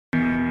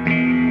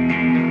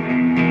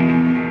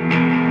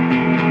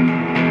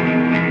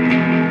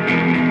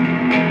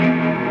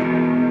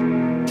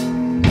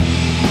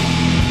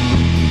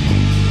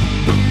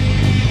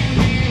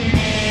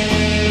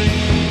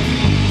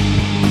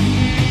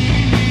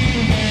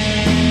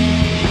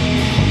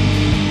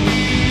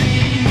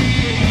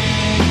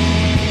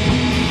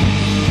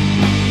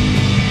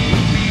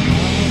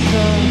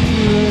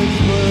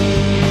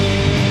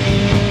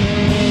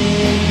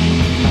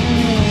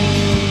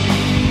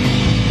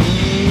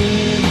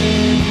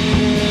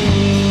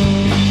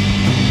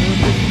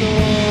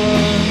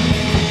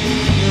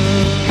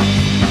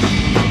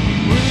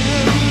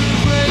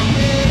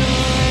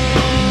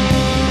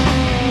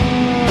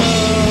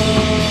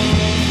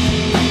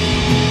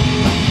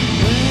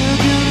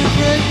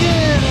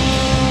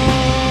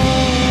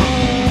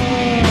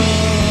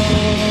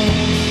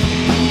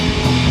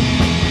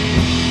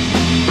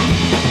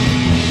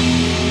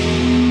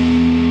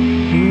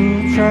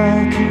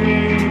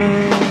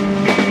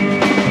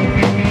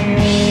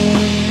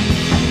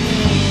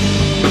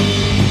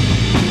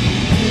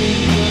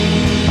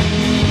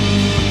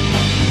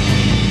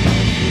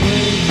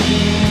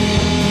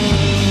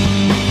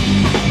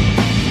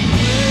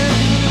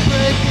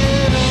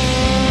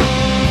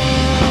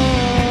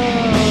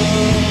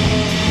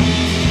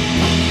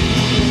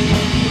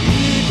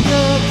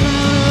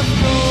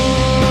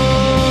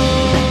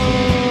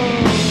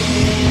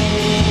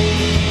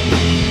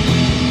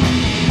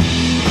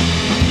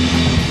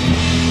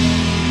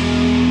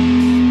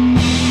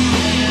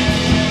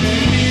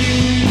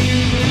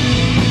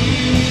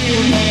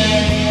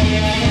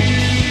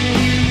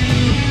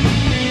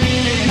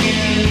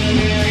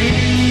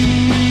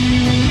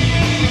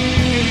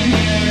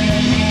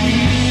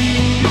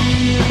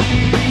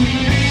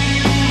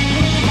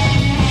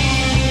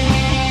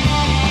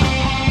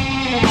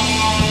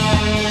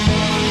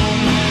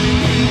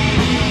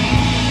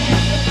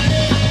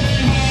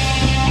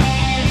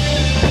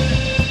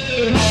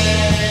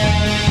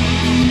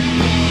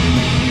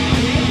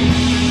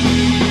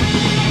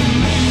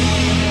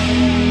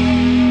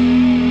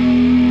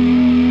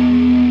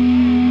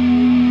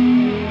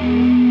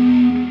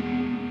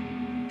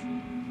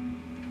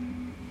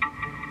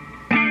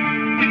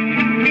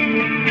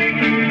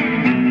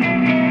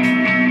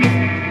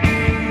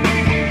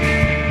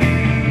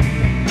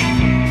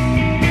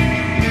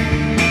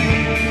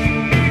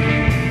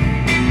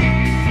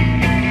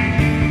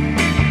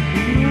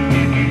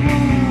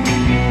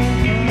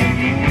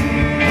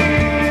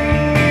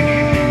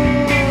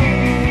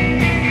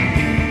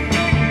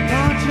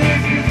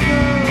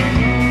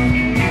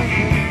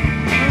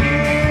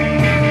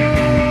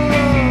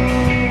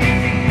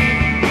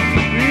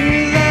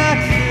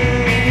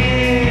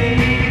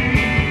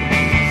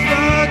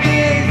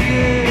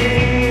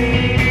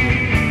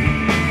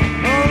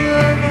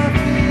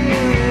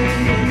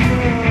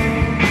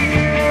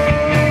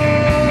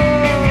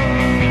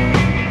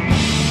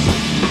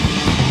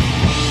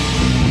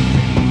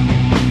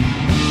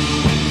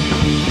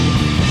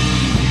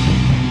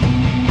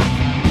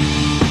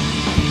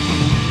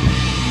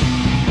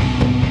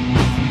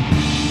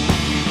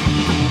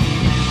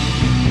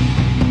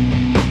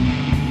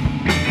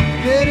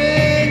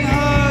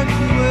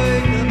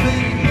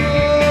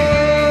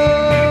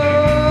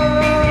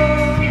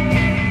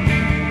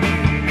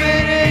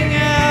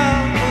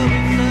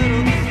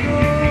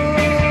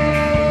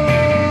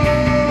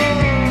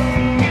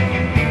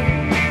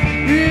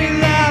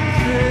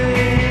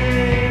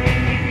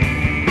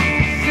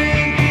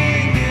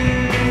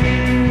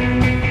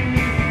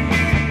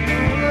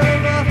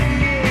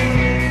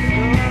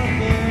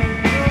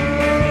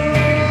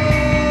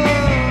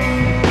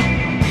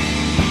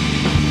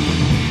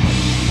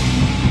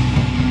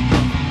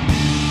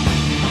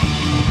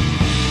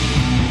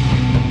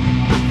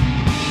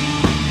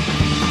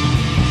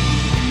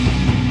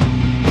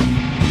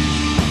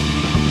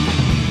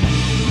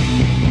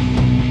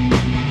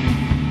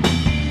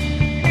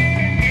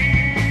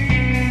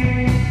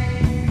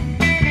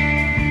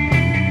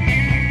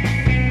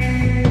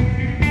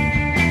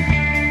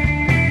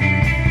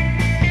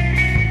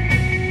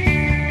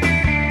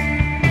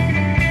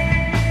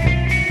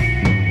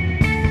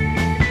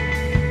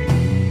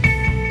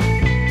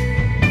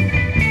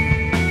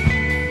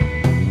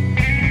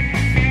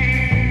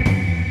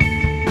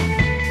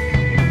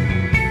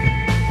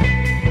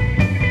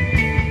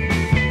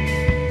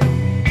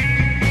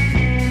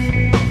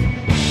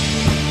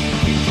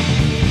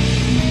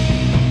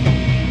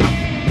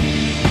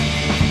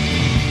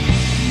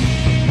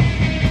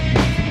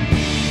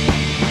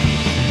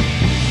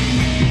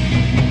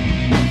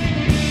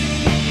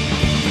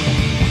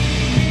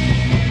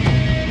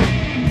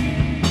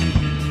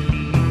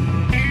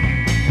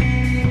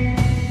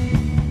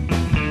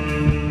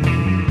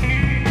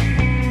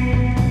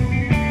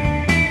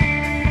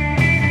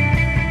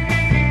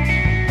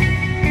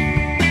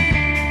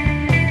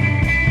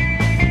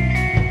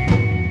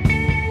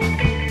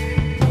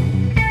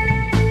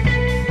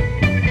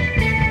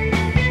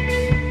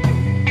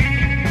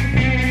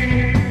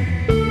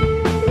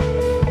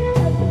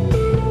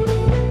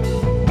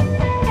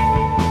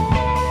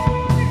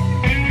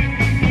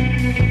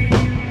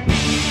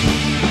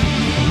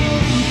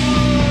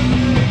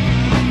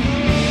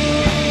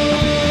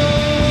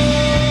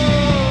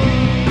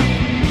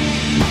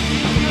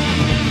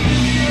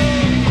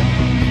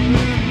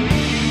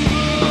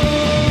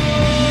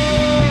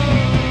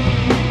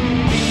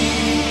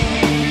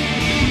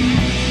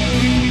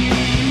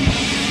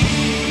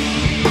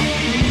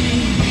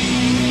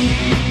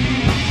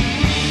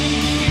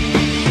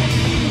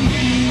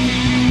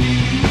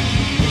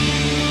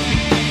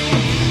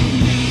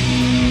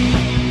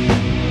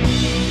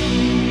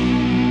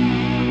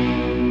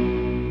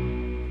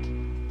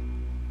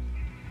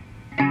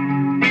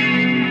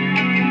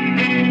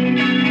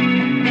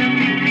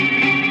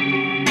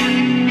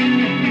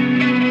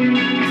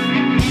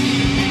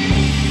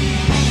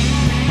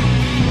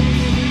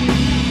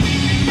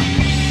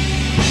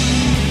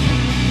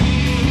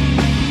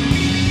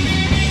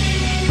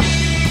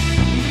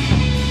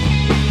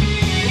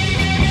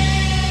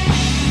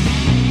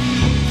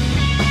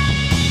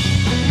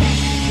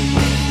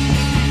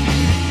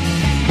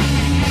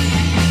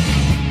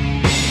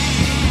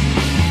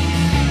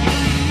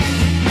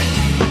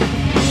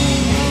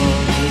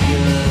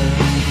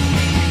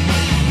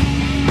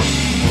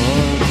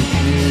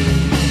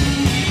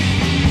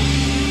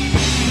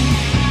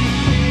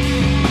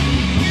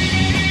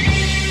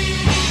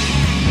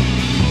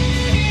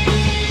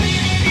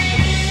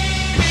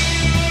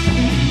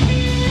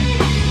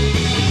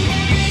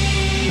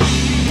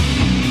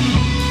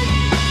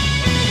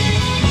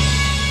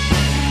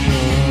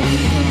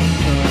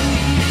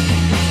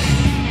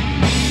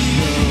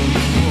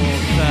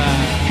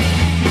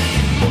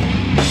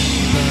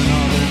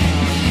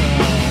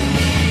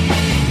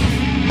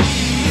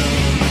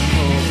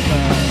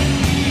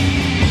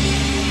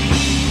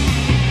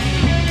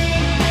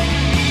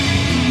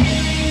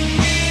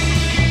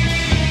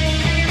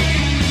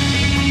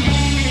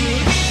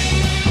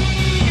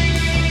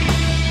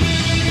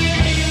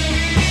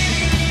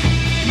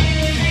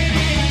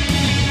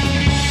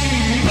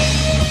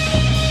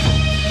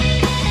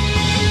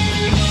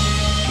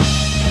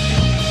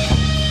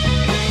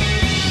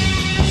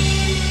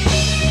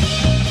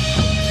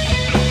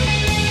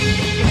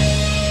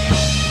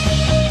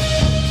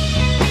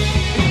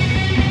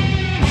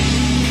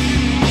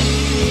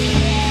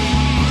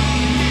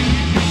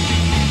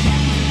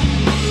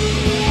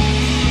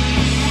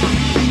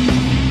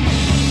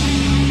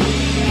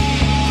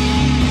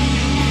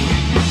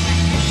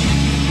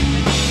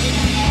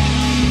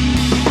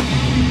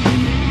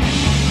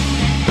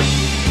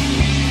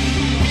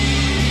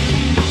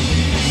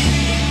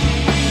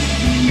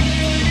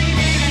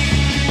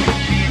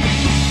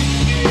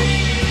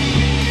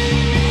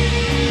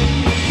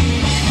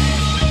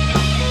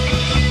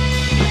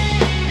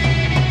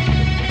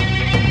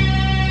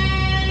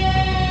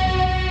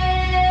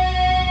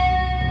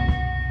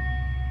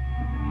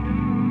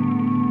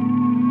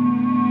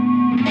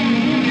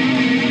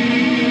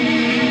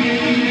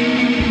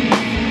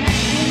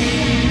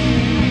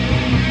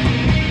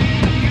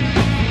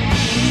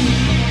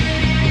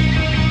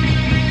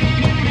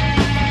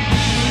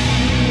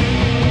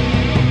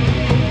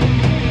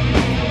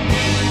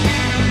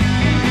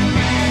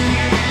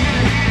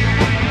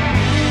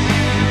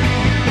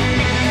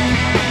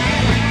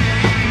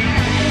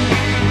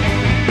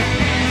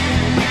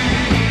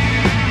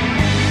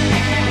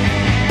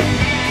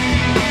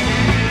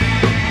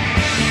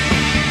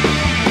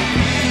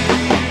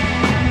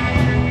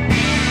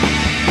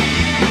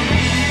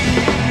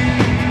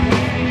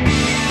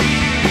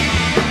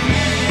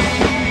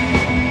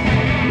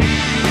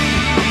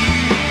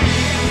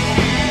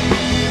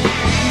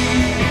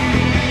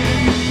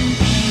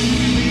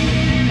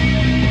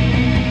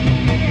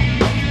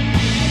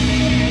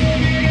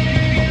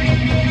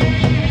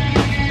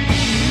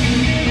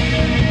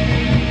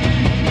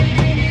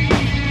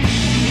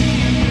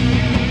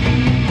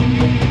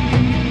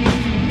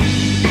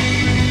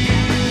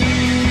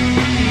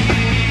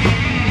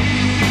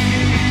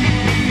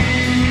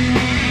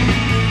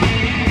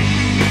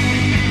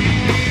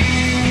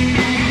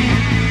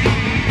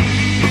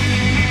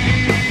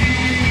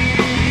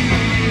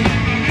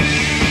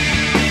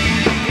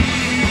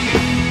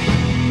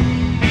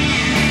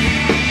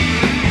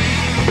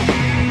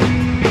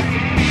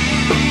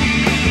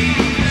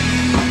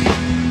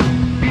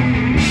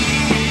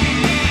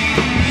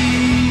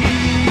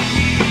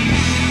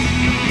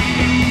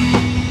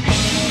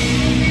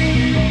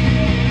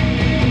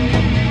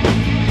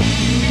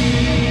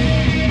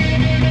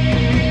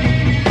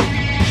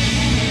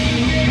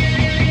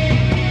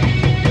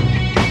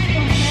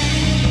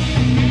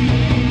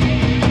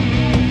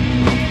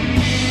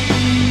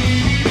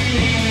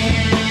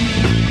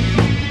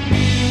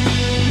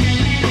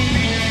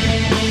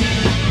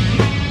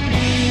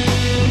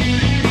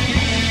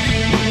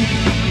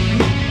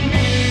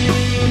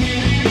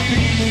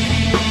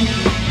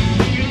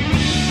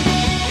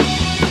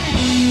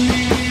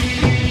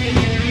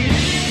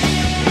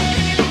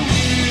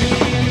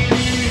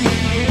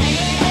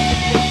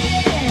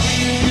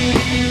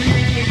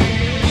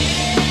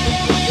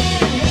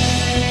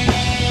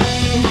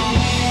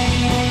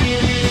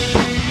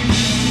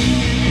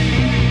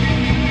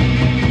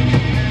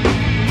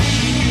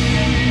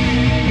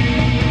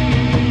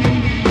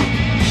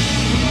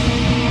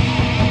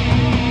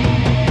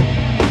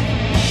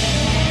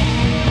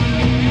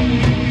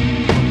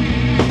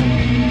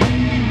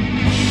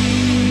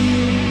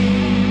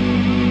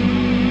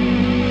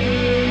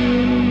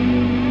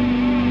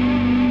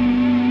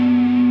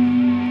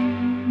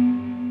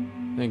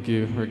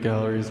you, Rick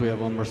Galleries. We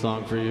have one more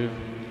song for you.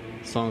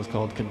 The song is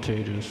called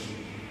Contagious.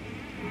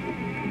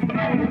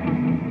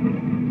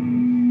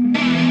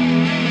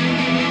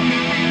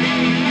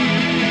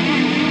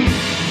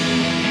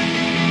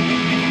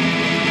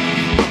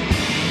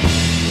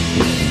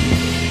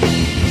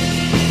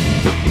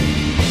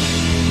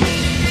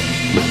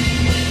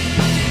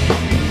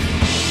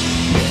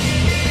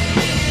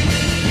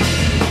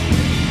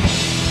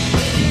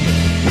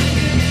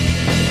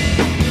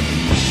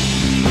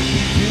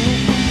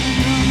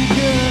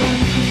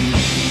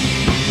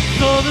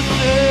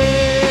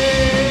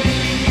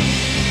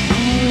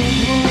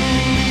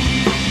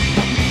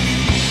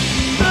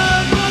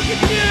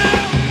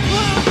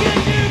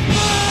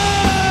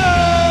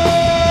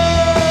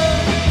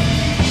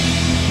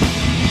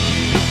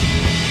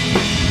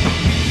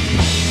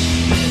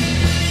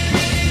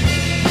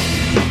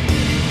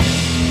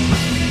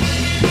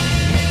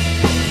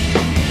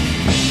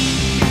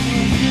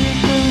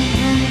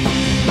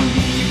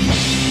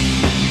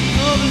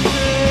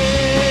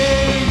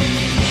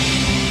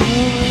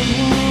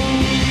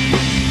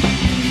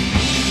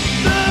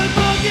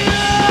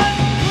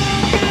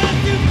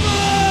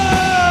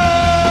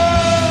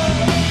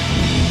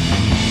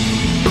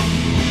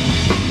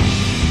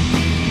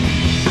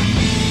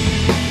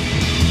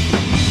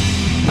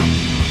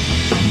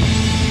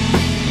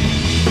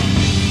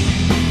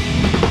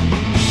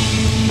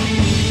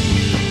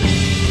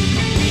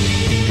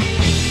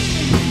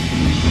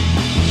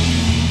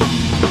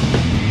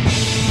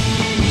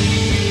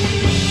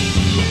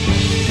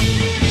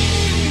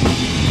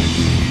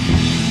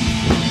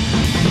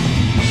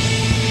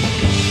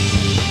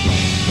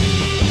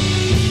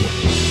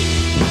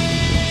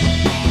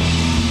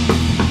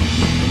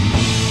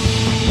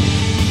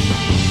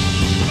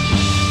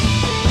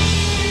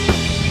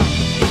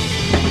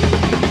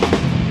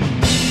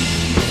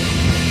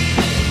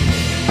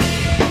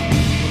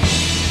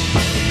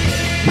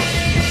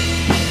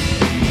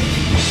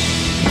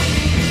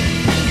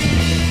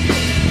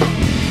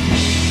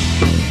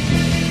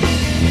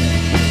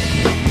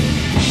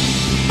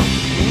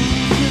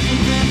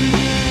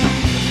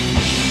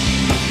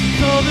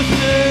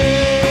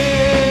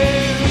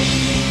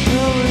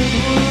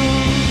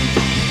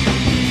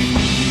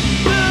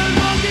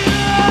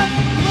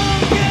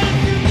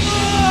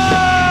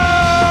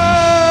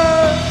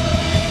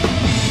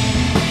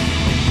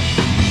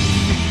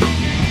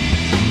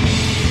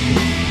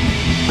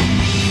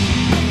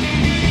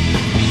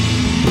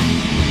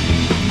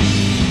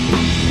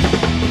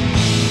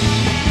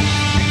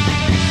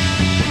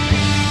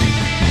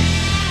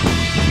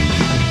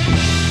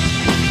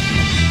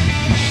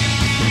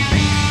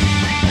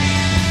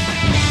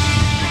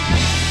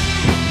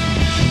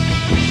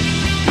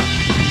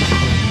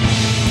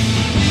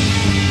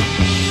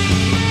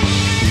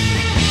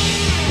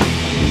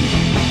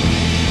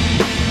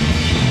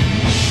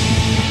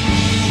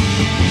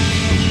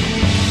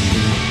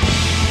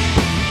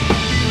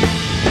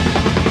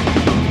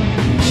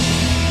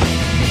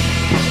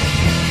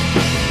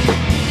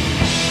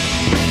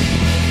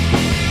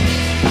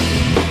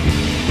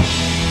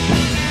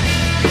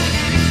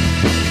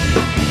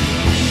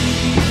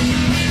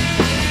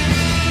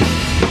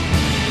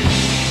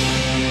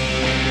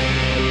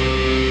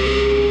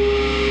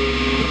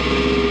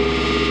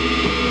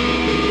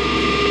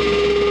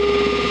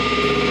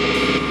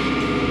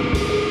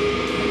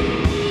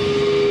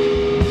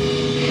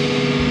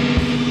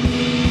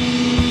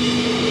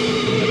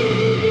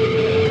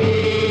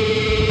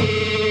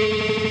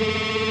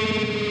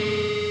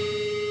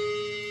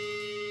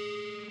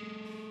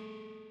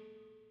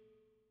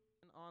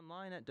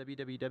 At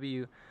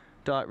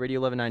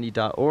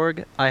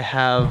www.radio1190.org. I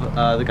have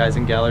the guys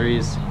in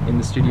Galleries in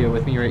the studio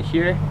with me right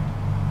here.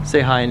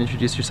 Say hi and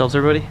introduce yourselves,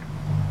 everybody.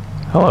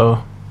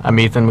 Hello, I'm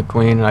Ethan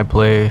McQueen and I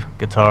play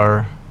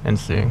guitar and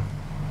sing.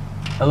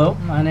 Hello,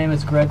 my name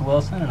is Greg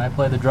Wilson and I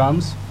play the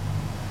drums.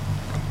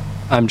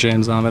 I'm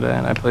James Amade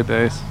and I play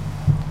bass.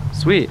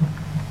 Sweet.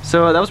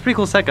 So that was a pretty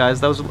cool set,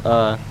 guys. That was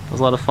a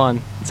lot of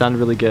fun. It sounded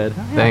really good.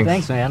 Yeah, Thanks.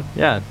 Thanks, man.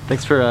 Yeah,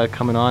 thanks for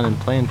coming on and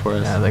playing for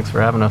us. Yeah, thanks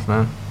for having us,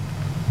 man.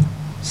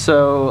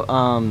 So,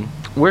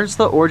 where's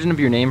the origin of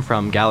your name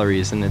from,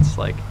 Galleries? And it's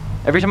like,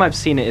 every time I've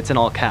seen it, it's in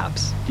all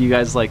caps. Do you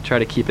guys like try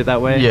to keep it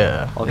that way?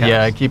 Yeah, All caps?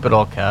 yeah, I keep it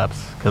all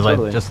caps because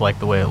Totally. I just like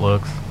the way it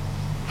looks.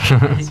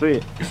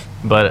 Sweet.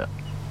 But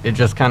it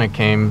just kind of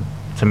came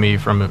to me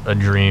from a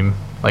dream.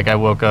 Like I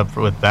woke up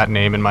with that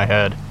name in my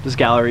head, Just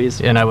Galleries.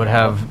 and I would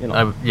have, You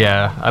know.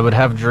 I would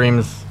have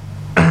dreams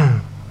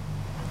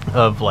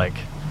of like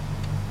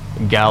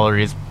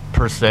galleries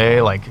per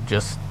se, like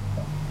just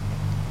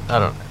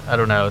I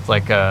don't know. It's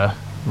like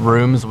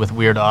rooms with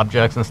weird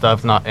objects and stuff.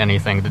 It's not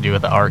anything to do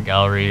with the art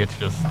gallery. It's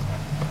just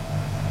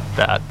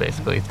that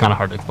basically. It's kind of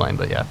hard to explain,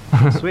 but yeah.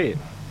 Sweet.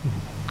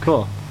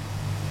 Cool.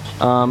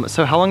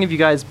 So how long have you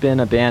guys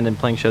been a band and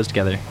playing shows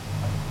together?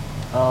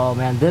 Oh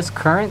man, this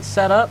current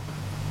setup,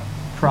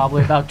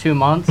 probably about 2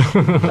 months.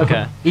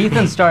 Okay.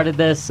 Ethan started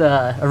this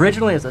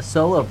originally as a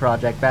solo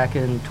project back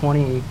in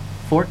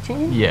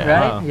 2014. Yeah.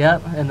 Right? Wow.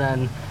 Yep. And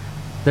then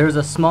There was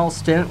a small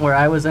stint where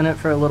I was in it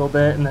for a little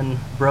bit and then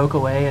broke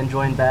away and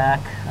joined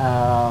back,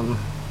 I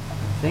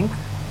think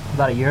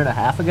about a year and a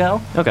half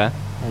ago. Okay.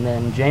 And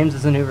then James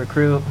is a new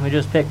recruit. We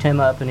just picked him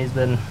up and he's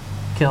been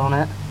killing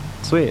it.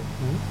 Sweet.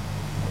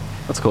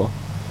 That's cool.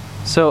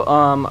 So,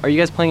 are you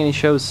guys playing any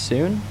shows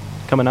soon?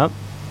 Coming up?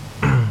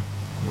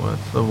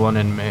 What's the one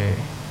in May?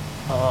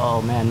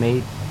 Oh man,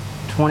 May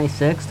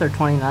 26th or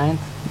 29th?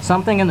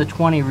 Something in the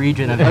 20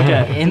 region of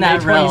Okay. in that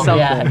May 20 realm,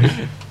 something.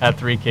 yeah. At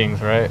Three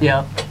Kings, right?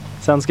 Yep.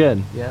 Sounds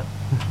good. Yep.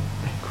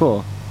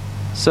 Cool.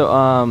 So,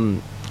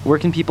 where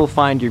can people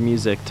find your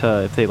music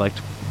if they liked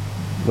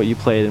what you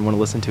played and want to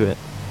listen to it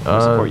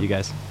or support you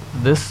guys?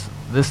 This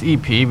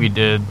EP we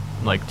did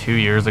like 2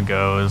 years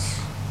ago is.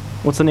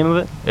 What's the name of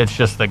it? It's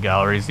just the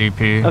Galleries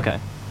EP. Okay.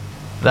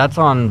 That's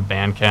on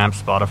Bandcamp,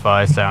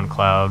 Spotify,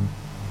 SoundCloud,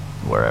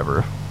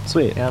 wherever.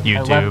 Sweet. Yep.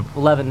 YouTube.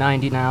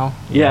 1190 now.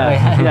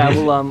 Yeah.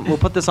 Yeah. We'll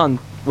put this on.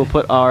 We'll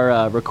put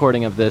our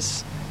recording of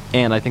this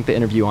and I think the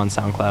interview on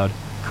SoundCloud.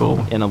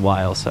 Cool. In a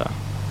while, so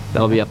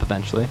that'll be up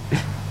eventually.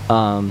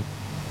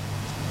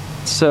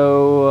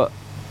 So,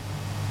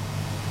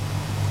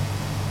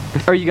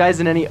 are you guys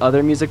in any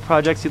other music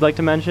projects you'd like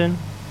to mention?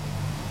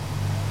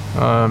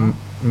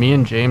 Me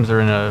and James are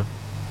in a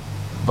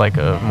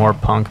more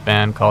punk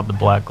band called the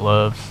Black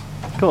Gloves.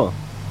 Cool.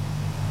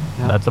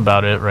 Yep. That's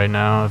about it right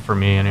now for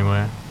me,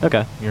 anyway.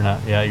 Okay. You're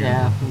not. Yeah.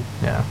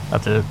 Yeah.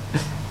 That's it.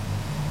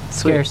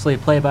 Scarcely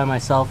play by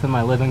myself in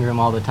my living room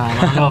all the time.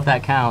 I don't know if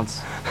that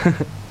counts.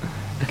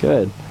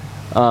 Good.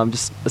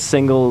 Just a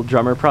single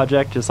drummer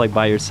project, just like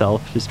by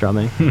yourself, just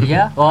drumming.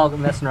 Yeah, well,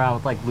 I'm messing around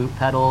with like loop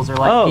pedals or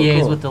like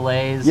PAs cool. with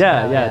delays.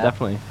 Yeah,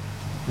 definitely.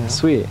 Yeah.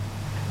 Sweet.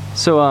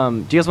 So, do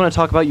you guys want to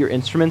talk about your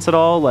instruments at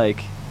all? Like,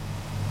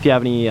 if you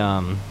have any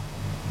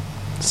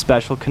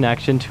special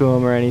connection to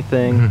them or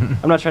anything?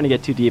 I'm not trying to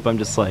get too deep. I'm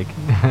just like,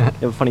 you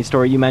have a funny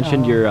story. You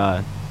mentioned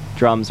your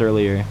drums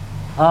earlier.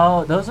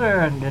 Oh, those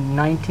are the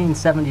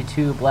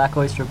 1972 Black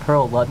Oyster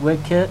Pearl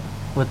Ludwig kit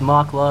with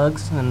mock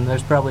lugs, and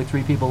there's probably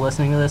 3 people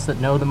listening to this that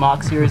know the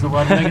mock series of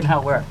Ludwig and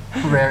how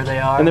rare they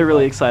are. And they're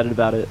really excited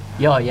about it.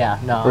 Oh yeah,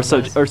 no. Or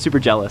super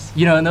jealous.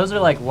 You know, and those are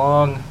like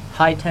long,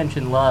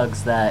 high-tension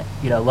lugs that,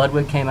 you know,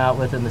 Ludwig came out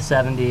with in the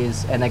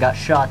 70s, and they got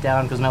shot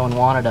down because no one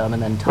wanted them,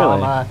 and then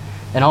Tama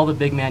and all the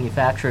big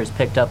manufacturers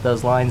picked up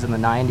those lines in the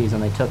 90s,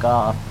 and they took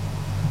off.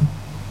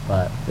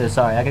 But,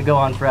 sorry, I could go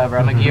on forever.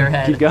 I'm a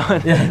gearhead. Keep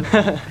going.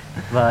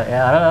 But,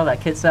 yeah, I don't know. That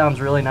kit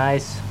sounds really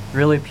nice,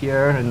 really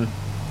pure, and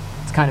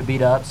it's kind of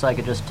beat up, so I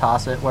could just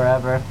toss it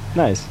wherever.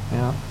 Nice.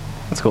 Yeah.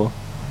 That's cool.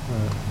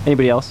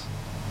 Anybody else?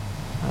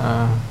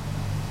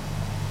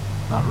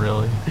 Not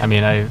really. I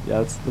mean, I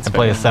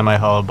play a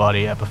semi-hollow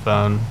body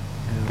Epiphone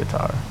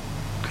guitar.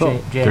 Cool.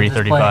 James is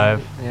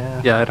 335.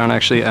 playing- Yeah, I don't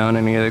actually own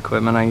any of the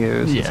equipment I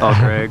use. It's Yeah. all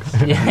Greg's.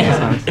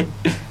 Yeah.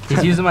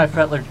 He's using my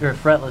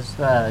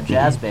fretless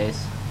jazz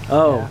bass.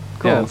 Oh, Yeah.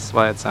 cool. Yeah, that's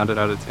why it sounded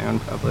out of tune,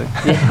 probably.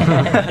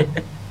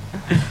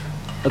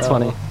 That's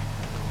funny.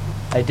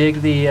 I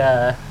dig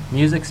the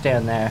music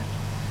stand there.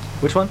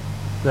 Which one?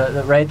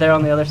 The right there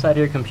on the other side of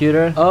your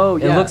computer. Oh,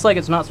 It looks like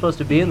it's not supposed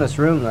to be in this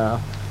room though.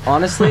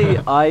 Honestly,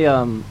 I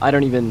don't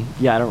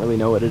really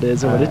know what it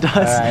is or what it does.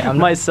 Alright, I'm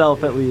not-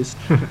 Myself, at least.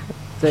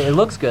 So it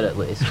looks good at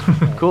least.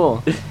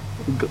 Cool.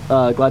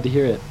 Glad to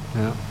hear it.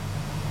 Yeah.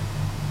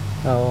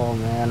 Oh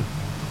man.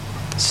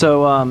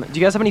 So, do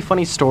you guys have any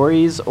funny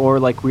stories or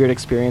like weird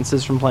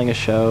experiences from playing a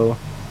show?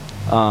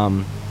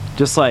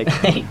 Just like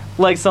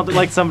something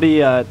like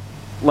somebody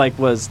like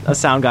was a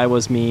sound guy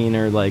was mean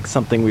or like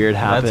something weird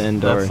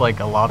happened. That's or like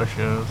a lot of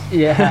shows.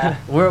 Yeah,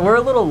 we're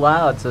a little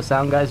loud, so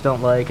sound guys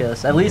don't like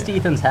us. At least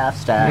Ethan's half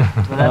stacked.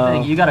 But that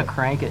thing, you gotta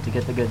crank it to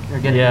get the good or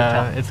get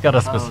Yeah, a good it's got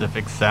a tone.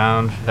 specific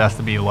sound. It has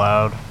to be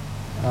loud.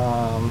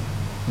 Let's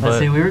But-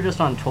 see, we were just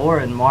on tour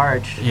in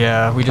March.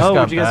 Yeah, we just got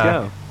where'd you guys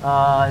back.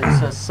 go?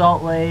 It's a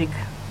Salt Lake,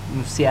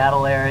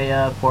 Seattle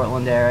area,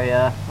 Portland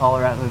area, all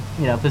around,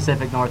 you know,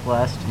 Pacific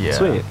Northwest. Yeah.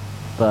 Sweet.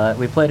 But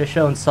we played a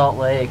show in Salt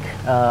Lake.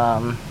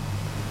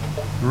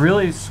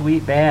 Really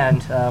sweet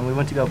band. We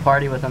went to go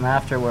party with them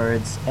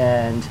afterwards,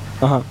 and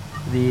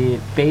the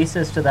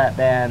bassist of that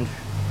band,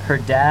 her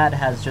dad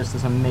has just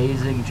this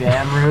amazing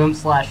jam room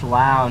 /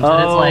 lounge,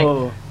 and it's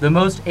like the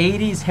most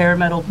 80s hair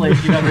metal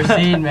place you've ever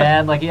seen,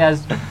 man. Like he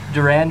has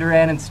Duran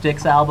Duran and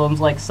Styx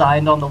albums like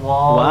signed on the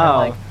wall.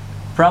 Wow. And, like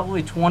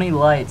probably 20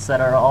 lights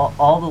that are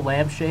all the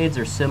lampshades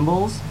are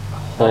symbols.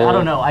 I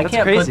don't know. I That's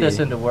can't put crazy. this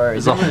into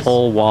words. There's a It was-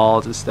 whole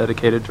wall just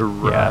dedicated to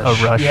Rush. Yeah,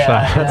 a Rush,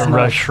 Yeah, a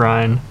Rush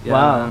shrine. Yeah,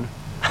 Wow.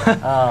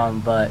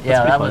 man. But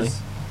yeah, pretty that funny.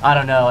 was. I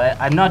don't know.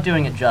 I'm not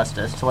doing it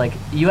justice. To like,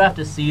 you have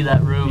to see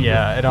that room.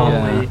 Yeah, I don't.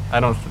 fully. I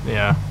don't.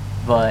 Yeah.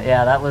 But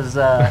yeah, that was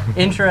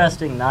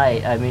interesting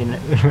night. I mean,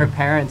 her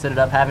parents ended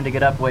up having to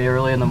get up way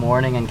early in the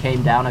morning and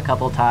came down a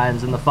couple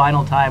times, and the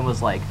final time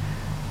was like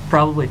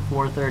probably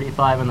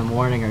 4:35 in the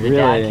morning. Or the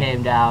Really? dad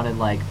came down and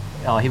like,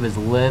 oh, he was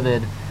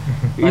livid.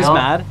 He was Like,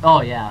 mad?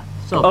 Oh yeah,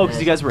 So Oh, because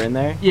you guys were in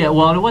there? Yeah,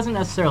 well, it wasn't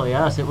necessarily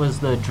us. It was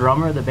the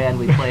drummer of the band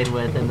we played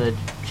with and the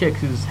chick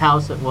whose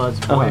house it was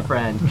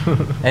boyfriend.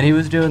 And he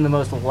was doing the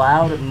most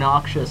loud,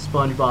 obnoxious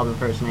SpongeBob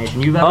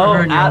impersonation you've ever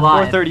heard in your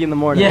life. At 4:30 in the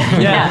morning.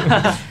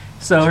 Yeah.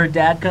 So her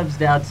dad comes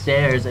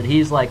downstairs and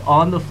he's like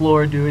on the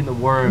floor doing the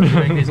worm,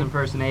 doing these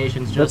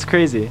impersonations. Just That's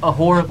crazy.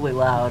 Horribly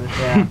loud.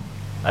 Yeah.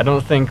 I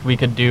don't think we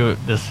could do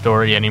this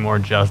story any more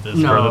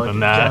justice further than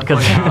that.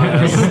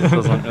 definitely not.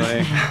 Doesn't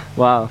really.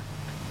 Wow.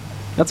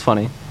 That's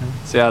funny.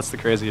 So yeah, it's the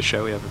craziest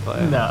show we ever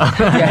played. No.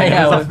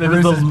 Yeah, with This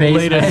is Bruce's the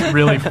basement. latest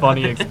really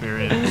funny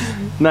experience.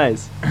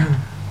 Nice.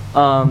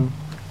 So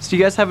do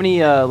you guys have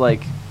any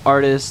like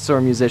artists or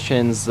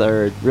musicians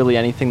or really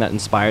anything that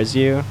inspires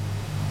you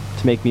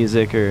to make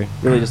music or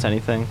really just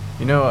anything?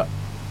 You know,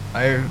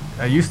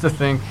 I used to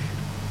think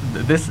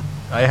this.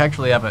 I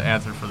actually have an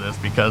answer for this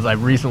because I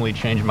recently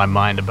changed my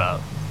mind about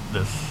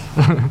this.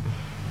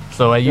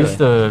 So I used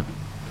to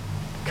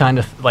kind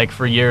of like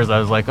for years I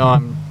was like, oh,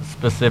 I'm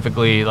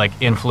specifically like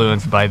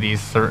influenced by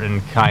these certain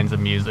kinds of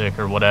music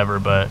or whatever.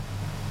 But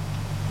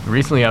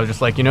recently I was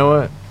just like, you know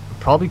what?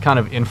 Probably kind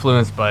of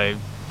influenced by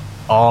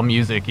all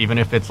music, even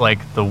if it's like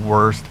the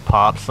worst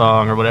pop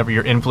song or whatever.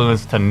 You're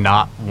influenced to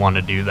not want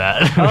to do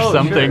that or Oh,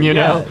 something, sure. you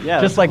know?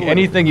 Yeah, just like cool.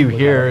 anything you Look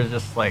hear at it. is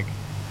just like,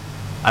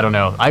 I don't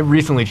know. I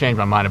recently changed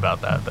my mind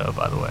about that though,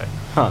 by the way.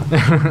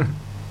 Huh.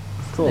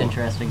 Cool.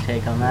 Interesting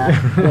take on that.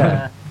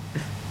 Yeah.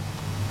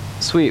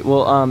 Sweet.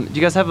 Well, do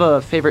you guys have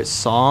a favorite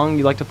song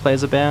you like to play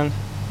as a band?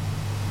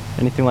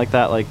 Anything like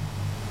that? Like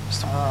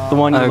just the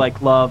one you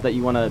like love that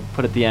you want to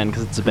put at the end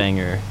because it's a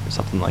banger or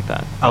something like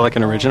that? I like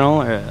an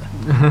original. Or,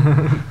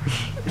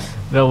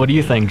 No, what do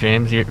you think,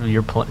 James?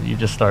 You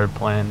just started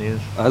playing these.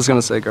 I was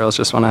gonna say girls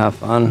just want to have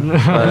fun.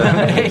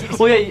 But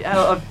Well,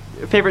 yeah,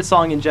 a favorite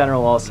song in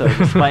general also,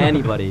 just by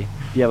anybody.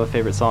 Do you have a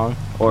favorite song?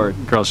 Or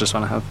girls just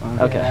want to have fun.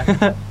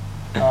 okay.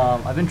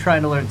 I've been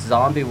trying to learn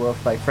Zombie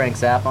Wolf by Frank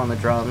Zappa on the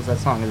drums. That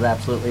song is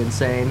absolutely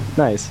insane.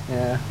 Nice.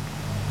 Yeah.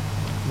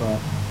 But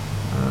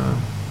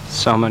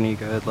So many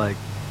good like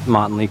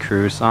Motley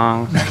Crue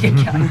songs.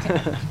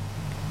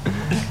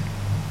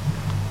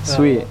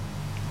 Sweet.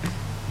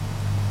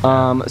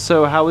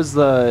 So how was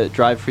the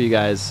drive for you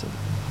guys?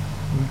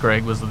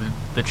 Greg was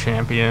the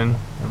champion.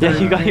 Yeah,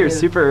 you got here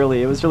super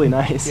early. It was really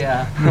nice.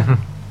 yeah.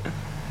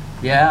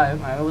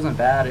 Yeah, it wasn't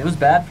bad. It was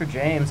bad for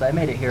James. I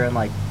made it here in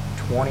like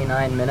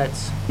 29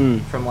 minutes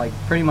from like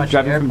pretty much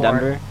Driving the from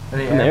airport. Denver? From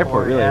the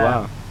airport, really? Yeah.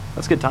 Wow.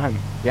 That's a good time.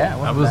 Yeah, it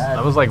I wasn't was bad.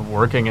 I was like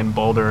working in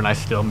Boulder and I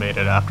still made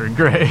it after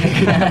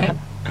Greg.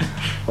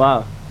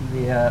 Wow.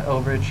 the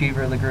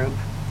overachiever of the group.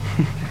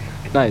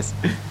 Nice.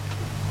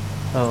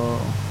 Oh.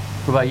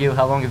 What about you?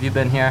 How long have you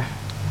been here?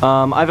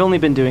 I've only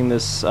been doing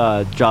this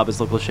job as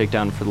local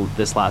Shakedown for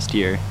this last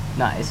year,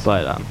 Nice.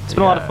 but it's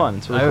been a lot of fun.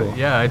 It's really cool.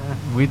 Yeah,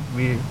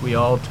 we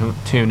all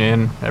tune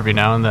in every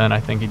now and then. I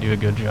think you do a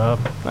good job.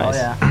 Nice. Oh,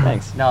 yeah.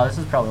 Thanks. No, this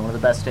is probably one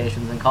of the best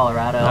stations in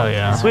Colorado. Oh,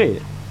 yeah.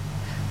 Sweet.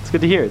 It's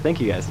good to hear. Thank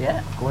you guys. Yeah,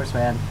 of course,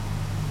 man.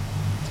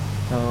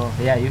 So,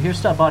 yeah, you hear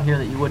stuff on here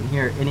that you wouldn't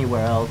hear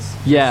anywhere else.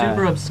 Yeah,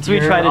 Super that's what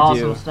obscure, we try to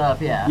awesome do.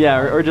 stuff, yeah. Yeah,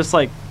 or just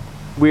like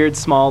weird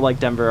small like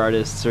Denver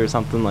artists or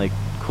something like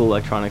cool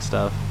electronic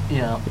stuff.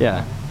 Yeah.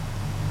 Yeah.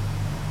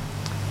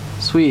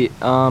 Sweet.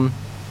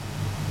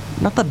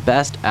 Not the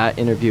best at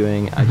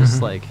interviewing. I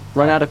just like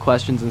run out of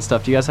questions and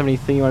stuff. Do you guys have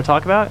anything you want to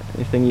talk about?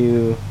 Do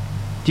you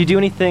do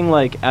anything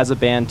like as a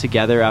band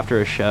together after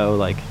a show?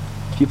 Like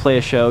if you play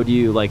a show, do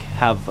you like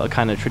have a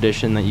kind of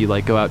tradition that you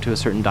like go out to a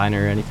certain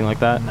diner or anything like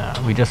that? No,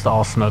 we just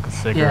all smoke a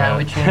cigarette. Yeah,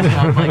 we changed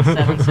up like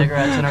 7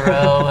 cigarettes in a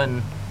row,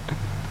 and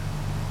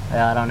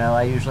yeah, I don't know.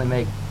 I usually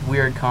make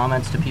weird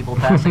comments to people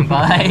passing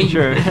by.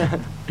 Sure.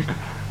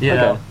 You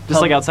know, Okay.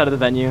 Just like outside of the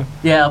venue.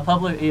 Yeah,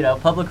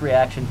 public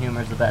reaction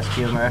humor is the best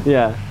humor.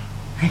 Yeah.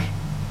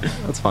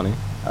 That's funny.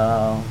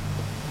 Yeah,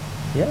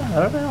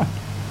 I don't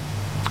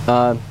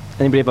know.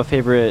 Anybody have a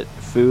favorite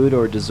food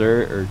or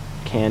dessert or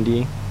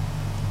candy?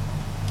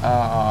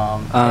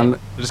 I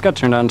just got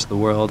turned on to the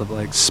world of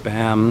like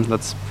Spam.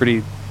 That's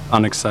pretty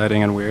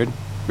unexciting and weird.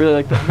 Really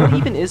like that. What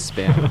even is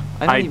Spam?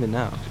 I don't even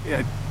know.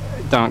 I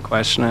don't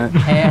question it.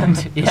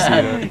 And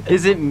yeah,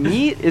 Is it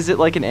meat? Is it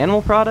like an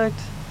animal product?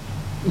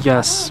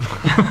 Yes.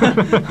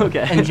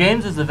 Okay. and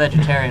James is the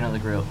vegetarian of the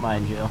group,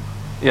 mind you.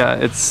 Yeah,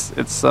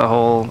 it's a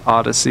whole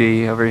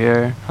odyssey over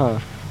here. Huh.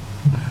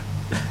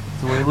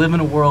 So we live in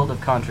a world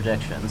of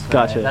contradictions. right?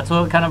 Gotcha. That's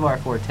what kind of our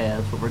forte.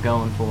 That's what we're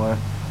going for.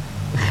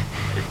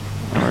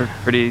 We're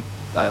pretty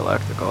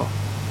dialectical.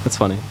 That's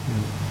funny.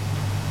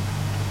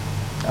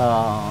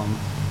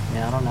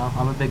 Yeah, I don't know.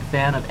 I'm a big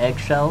fan of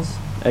eggshells.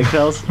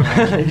 Eggshells?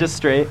 Just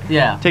straight?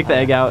 Yeah. Take the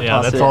egg out, Yeah,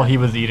 toss that's it. all he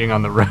was eating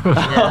on the road.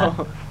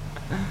 Yeah.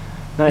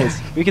 Nice.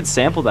 We could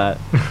sample that.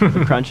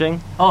 The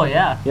crunching. Oh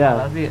yeah. Yeah.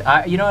 That'd be.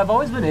 I've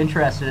always been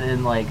interested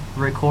in like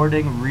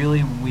recording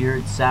really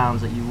weird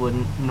sounds that you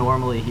wouldn't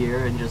normally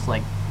hear and just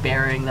like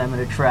burying them in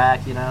a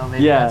track. You know,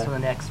 maybe Yeah. that's the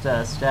next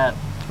step.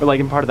 Or like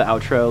in part of the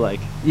outro, like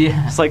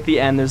Yeah. just like the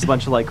end, there's a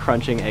bunch of like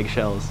crunching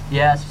eggshells.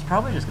 Yeah, it's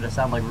probably just gonna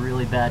sound like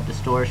really bad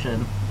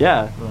distortion.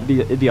 Yeah,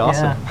 it'd be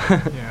awesome.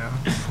 Yeah,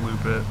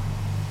 sloop it.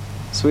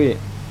 Sweet.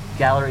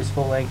 Gallery's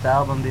full-length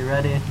album, be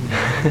ready.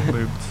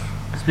 Looped.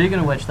 Speaking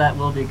of which, that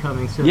will be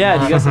coming soon. Yeah,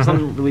 do you guys have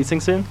something releasing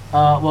soon?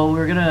 Well,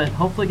 we're gonna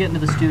hopefully get into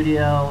the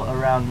studio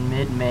around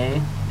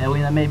mid-May, and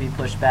that may be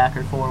pushed back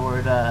or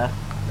forward a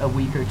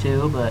week or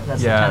two, but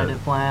that's the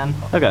tentative plan.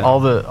 Okay. All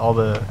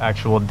the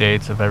actual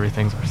dates of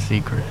everything's are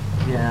secret,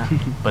 Yeah.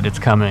 but it's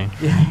coming.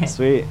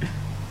 Sweet.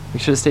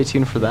 Make sure to stay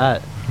tuned for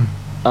that.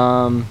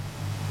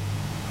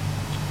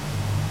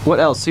 What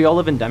else? So you all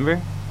live in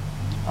Denver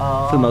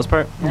for the most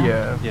part?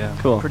 Yeah. Yeah.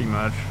 Cool. Pretty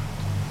much.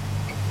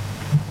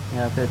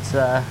 Yep, it's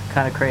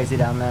kind of crazy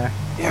down there.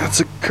 Yeah, it's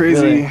a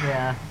crazy. Really?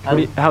 Yeah.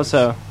 How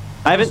so?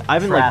 I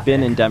haven't like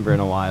been in Denver in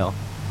a while.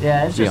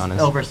 Yeah, it's to be just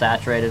honest.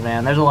 oversaturated,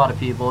 man. There's a lot of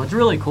people. It's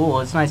really cool.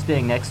 It's nice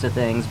being next to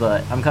things,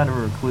 but I'm kind of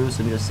a recluse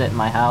and just sit in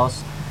my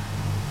house.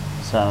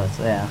 So it's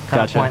kind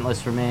Gotcha. of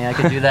pointless for me. I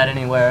could do that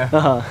anywhere.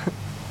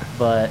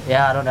 But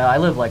yeah, I don't know. I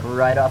live like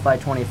right off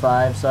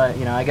I-25, so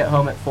I get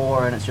home at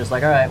 4, and it's just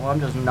like, all right, well, I'm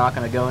just not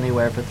gonna go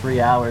anywhere for 3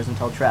 hours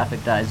until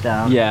traffic dies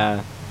down.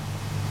 Yeah.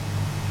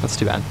 That's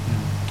too bad.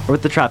 Or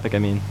with the traffic, I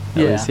mean.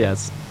 At least, yeah,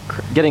 it's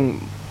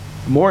getting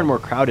more and more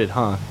crowded,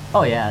 huh?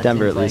 Oh yeah. it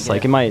Denver, seems at least. it.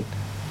 Like in my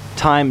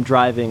time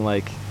driving,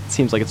 like it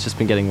seems like it's just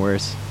been getting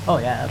worse. Oh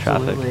yeah, traffic.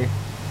 absolutely.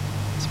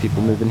 There's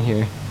people moving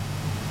here.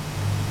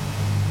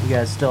 You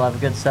guys still have a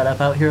good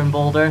setup out here in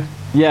Boulder.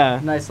 Yeah.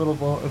 Nice little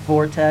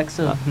vortex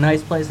of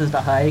nice places to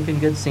hike and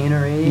good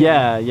scenery.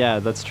 Yeah,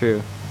 that's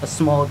true. A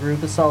small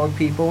group of solid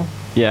people.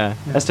 Yeah.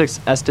 Yeah.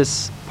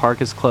 Estes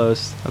Park is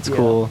close. That's Yeah.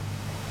 cool.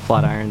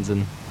 Flatirons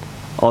and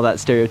all that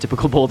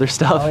stereotypical Boulder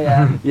stuff. Oh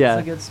yeah. Yeah.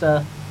 It's the good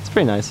stuff. It's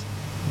pretty nice.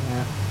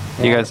 Yeah.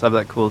 You guys have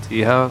that cool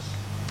tea house?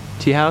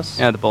 Tea house?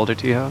 Yeah, the Boulder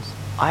tea house.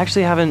 I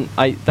actually haven't.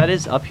 That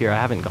is up here. I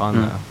haven't gone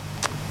though.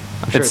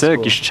 I'm sure It's sick.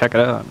 cool. You should check it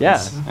out. Yeah.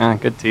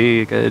 It's, good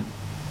tea, good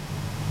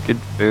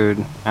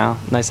food. Yeah.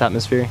 Nice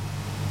atmosphere.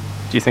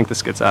 Do you think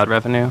this gets ad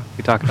revenue?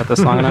 We talked about this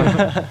long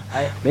enough.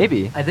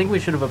 Maybe. I think we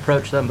should have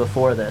approached them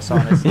before this,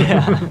 honestly.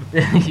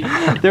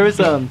 Yeah. There was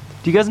Do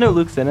you guys know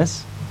Luke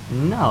Thinnis?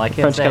 No, I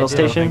can't French say Kettle I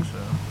do. Station?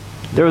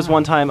 There was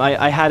one time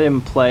I had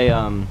him play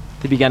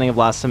the beginning of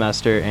last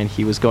semester, and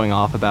he was going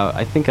off about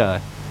I think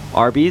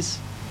Arby's,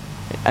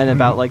 and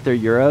about like their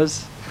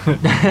euros.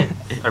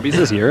 Arby's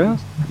is euros?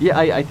 Yeah,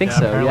 I think so.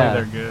 Apparently Yeah.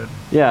 they're good.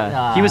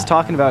 Yeah. He was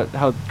talking about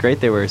how great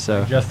they were.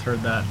 So. I just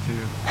heard that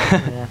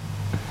too. Yeah.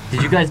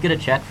 Did you guys get a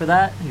check for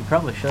that? You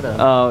probably should have.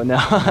 Oh no.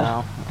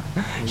 No.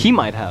 He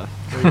might have.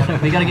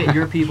 We gotta get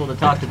your people to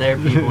talk to their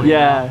people.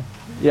 Yeah.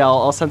 Yeah.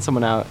 I'll send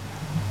someone out.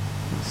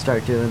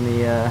 Start doing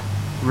the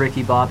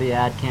Ricky Bobby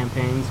ad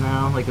campaigns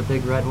now, like a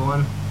big red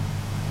one.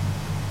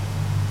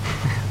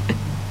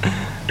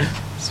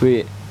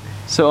 Sweet.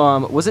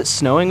 So, was it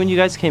snowing when you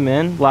guys came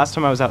in? Last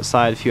time I was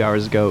outside a few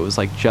hours ago, it was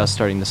like just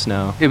starting to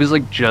snow. It was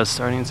like just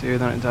starting to,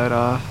 then it died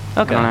off.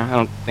 Okay. I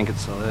don't think it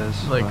still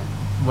is. Like but-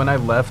 when I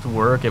left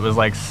work, it was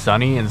like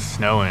sunny and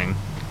snowing.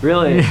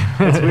 Really?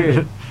 That's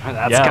weird.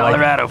 That's Yeah,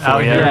 Colorado like, for out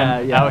you.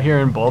 here, Yeah. Out here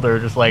in Boulder,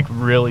 just like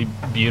really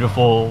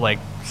beautiful, like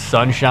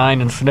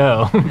sunshine and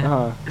snow.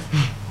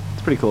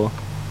 It's pretty cool.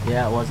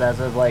 Yeah, it was as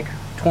of like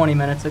 20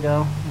 minutes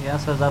ago. Yeah,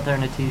 so I was out there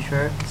in a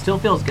t-shirt. Still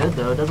feels good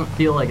though. It doesn't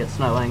feel like it's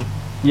snowing.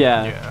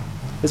 Yeah.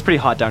 It's pretty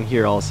hot down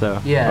here also.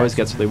 Yeah, It always it's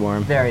gets really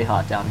warm. Very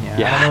hot down here.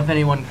 Yeah. I don't know if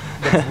anyone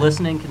that's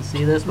listening can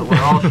see this, but we're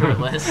all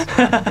shirtless.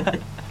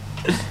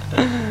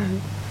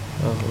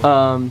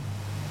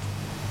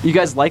 You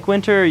guys like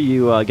winter, or are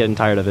you getting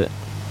tired of it?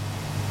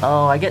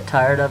 Oh, I get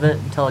tired of it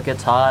until it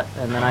gets hot,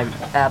 and then I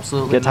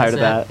absolutely Get tired miss of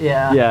that? it.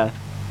 Yeah. Yeah.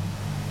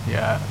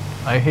 Yeah,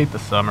 I hate the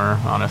summer,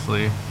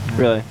 honestly.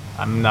 Really?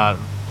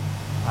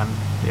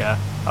 Yeah.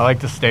 I like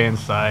to stay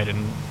inside,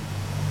 and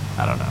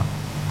I don't know.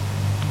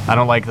 I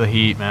don't like the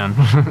heat, man.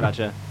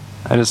 Gotcha.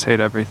 I just hate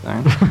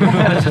everything.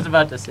 I was just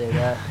about to say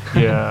that.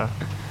 Yeah.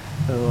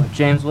 So,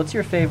 James, what's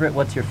your favorite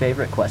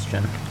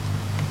question?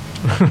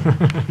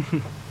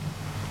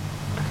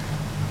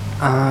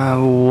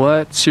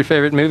 What's your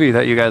favorite movie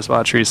that you guys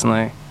watched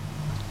recently?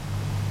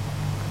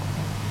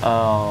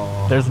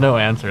 Oh. There's no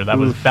answer. That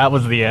was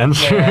the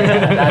answer.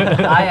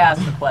 I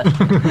asked the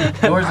question.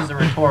 Yours is a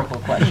rhetorical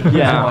question.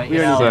 Yeah, So, we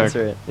you already know,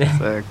 answer it.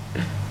 Sick.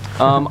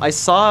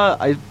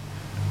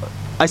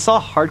 I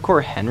saw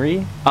Hardcore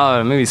Henry. Oh,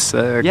 the movie's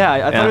sick. Yeah,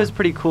 I thought it was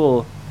pretty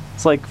cool.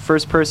 It's like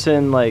first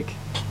person, like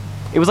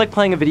it was like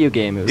playing a video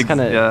game. It was kind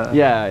of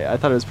I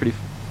thought it was pretty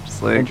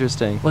Like,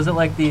 interesting. Was it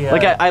like the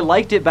Like I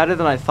liked it better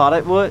than I thought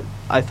it would.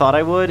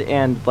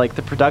 And like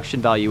the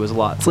production value was a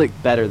lot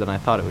better than I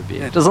thought it would be.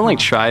 it doesn't like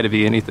try to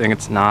be anything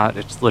it's not.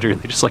 It's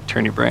literally just like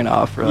turn your brain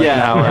off for like an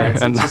hour.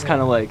 It's and just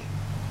kind of like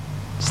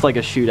just like a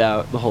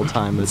shootout the whole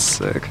time. it's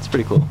sick. It's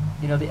pretty cool.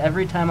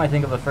 every time I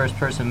think of a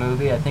first-person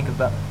movie, I think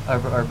about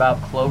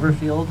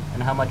Cloverfield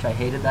and how much I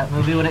hated that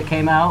movie when it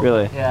came out.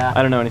 Really? Yeah.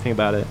 I don't know anything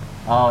about it.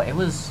 Oh, it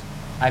was.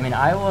 I mean,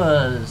 I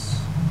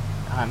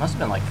must have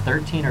been like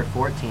 13 or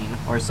 14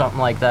 or something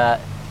like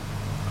that.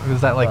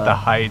 Was that like the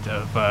height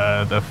of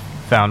the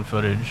found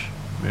footage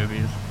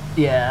movies?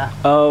 Yeah.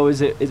 Oh,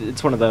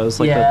 it's one of those,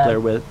 like Yeah. the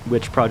Blair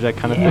Witch Project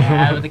kind of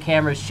Yeah, thing? with the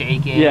camera's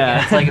shaking. Yeah.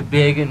 And it's like a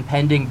big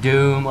impending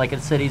doom, like a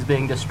city's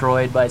being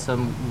destroyed by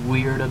some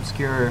weird,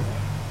 obscure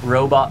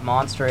robot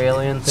monster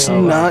alien It's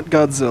thing. not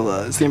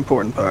Godzilla is the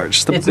important part. It's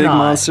just a It's big not.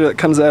 monster that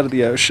comes out of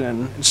the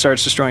ocean and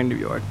starts destroying New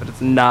York, but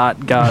it's not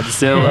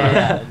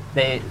Godzilla.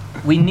 Yeah,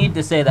 we need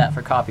to say that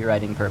for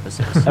copywriting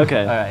purposes.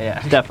 Okay. All right,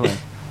 yeah. Definitely.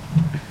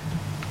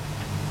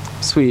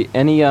 Sweet.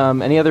 Any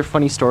other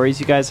funny stories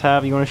you guys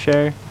have you want to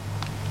share?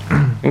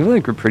 I feel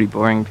like we're pretty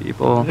boring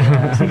people.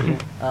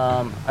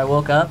 I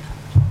woke up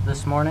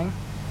this morning.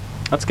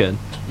 That's good.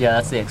 Yeah,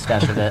 that's the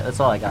extent of it. That's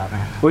all I got,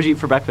 man. What did you eat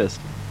for breakfast?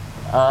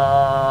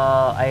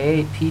 I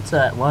ate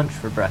pizza at lunch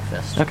for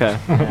breakfast. Okay.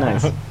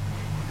 Nice. I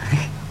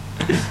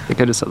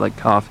think I just had like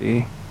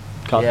coffee.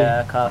 Coffee?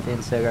 Yeah, coffee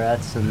and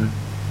cigarettes and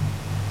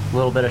a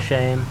little bit of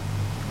shame.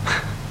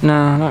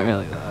 No, not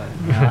really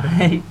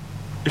that.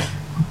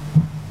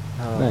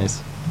 Nice.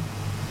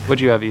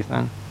 What'd you have,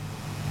 Ethan?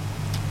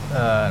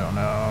 I don't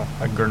know,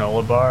 a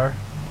granola bar.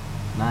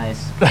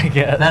 Nice. I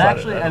guess. That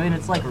actually, I mean,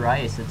 it's like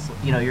rice. It's,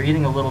 you know, you're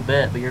eating a little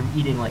bit, but you're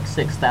eating like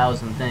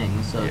 6,000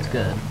 things, so it's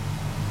good.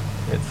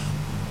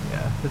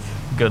 It's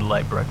good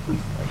light breakfast,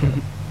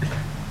 I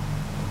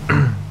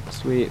guess.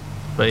 Sweet.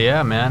 But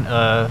yeah, man,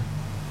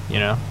 you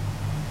know,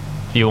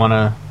 if you want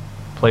to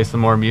play some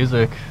more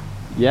music,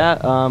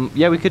 Yeah,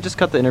 we could just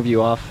cut the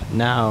interview off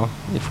now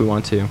if we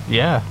want to.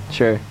 yeah.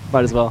 Sure.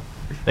 Might as well.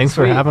 Thanks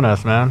for Sweet. having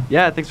us, man.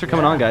 Yeah, thanks for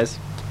coming on, guys.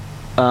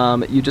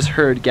 You just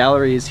heard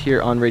Galleries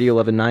here on Radio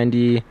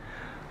 1190.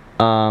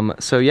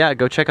 So yeah,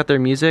 go check out their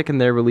music, and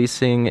they're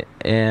releasing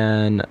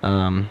an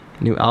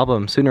new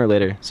album sooner or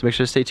later. So make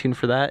sure to stay tuned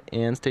for that,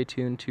 and stay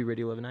tuned to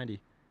Radio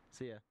 1190.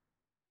 See ya.